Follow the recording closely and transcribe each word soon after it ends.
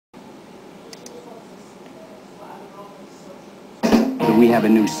we have a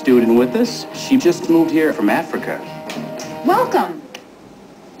new student with us. She just moved here from Africa. Welcome.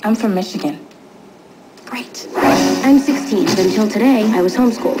 I'm from Michigan. Great. I'm 16, but until today, I was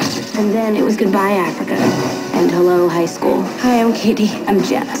homeschooled. And then it was goodbye, Africa. And hello, high school. Hi, I'm Katie. I'm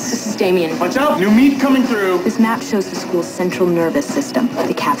Jess. This is Damien. Watch out, new meat coming through. This map shows the school's central nervous system,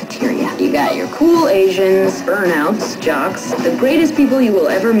 the cafeteria. You got your cool Asians, burnouts, jocks, the greatest people you will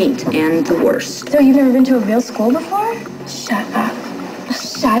ever meet, and the worst. So you've never been to a real school before? Shut up.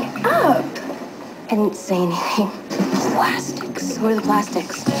 Shut up. I didn't say anything. Plastics. What are the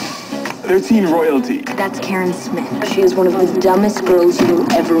plastics? They're teen royalty. That's Karen Smith. She is one of the dumbest girls you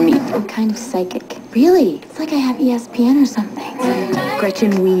will ever meet. I'm kind of psychic. Really? It's like I have ESPN or something.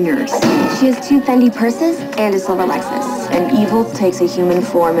 Gretchen Wieners. She has 2 Fendi purses and a silver Lexus. And evil takes a human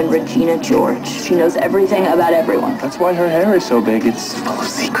form in Regina George. She knows everything about everyone. That's why her hair is so big. It's full of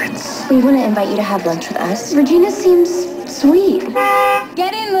secrets. We want to invite you to have lunch with us. Regina seems sweet.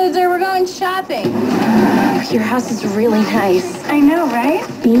 Get in, loser. We're going shopping. Your house is really nice. I know, right?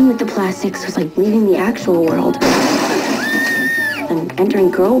 Being with the plastics was like leaving the actual world and entering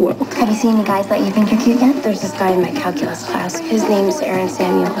girl world. Have you seen any guys that you think are cute yet? There's this guy in my calculus class. His name's Aaron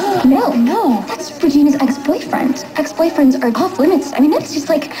Samuels. No. That's Regina's ex-boyfriend. Ex-boyfriends are off limits. I mean, that's just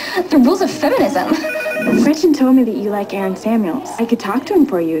like the rules of feminism. Gretchen told me that you like Aaron Samuels. I could talk to him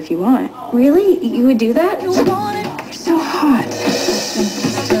for you if you want. Really? You would do that? You're so hot.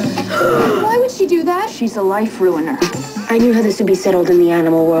 Why would she do that? She's a life ruiner. I knew how this would be settled in the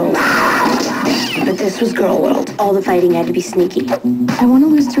animal world. But this was girl world. All the fighting had to be sneaky. I want to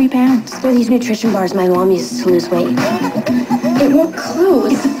lose 3 pounds. They're these nutrition bars my mom uses to lose weight. It won't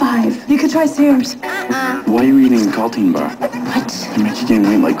close. It's a 5. You could try Sears. Why are you eating a Galtine bar? What? It makes you gain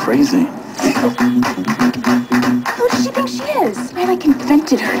weight like crazy. Who does she think she is? I like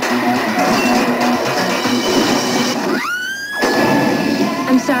invented her.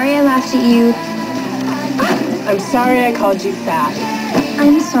 I'm sorry I laughed at you. I'm sorry I called you fat.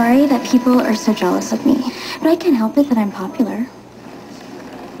 I'm sorry that people are so jealous of me. But I can't help it that I'm popular.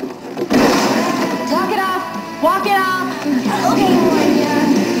 Walk it off. Walk it off.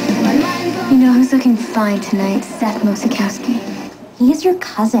 You know who's looking fine tonight? Seth Mosikowski. He's your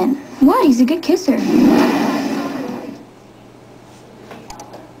cousin. What? He's a good kisser.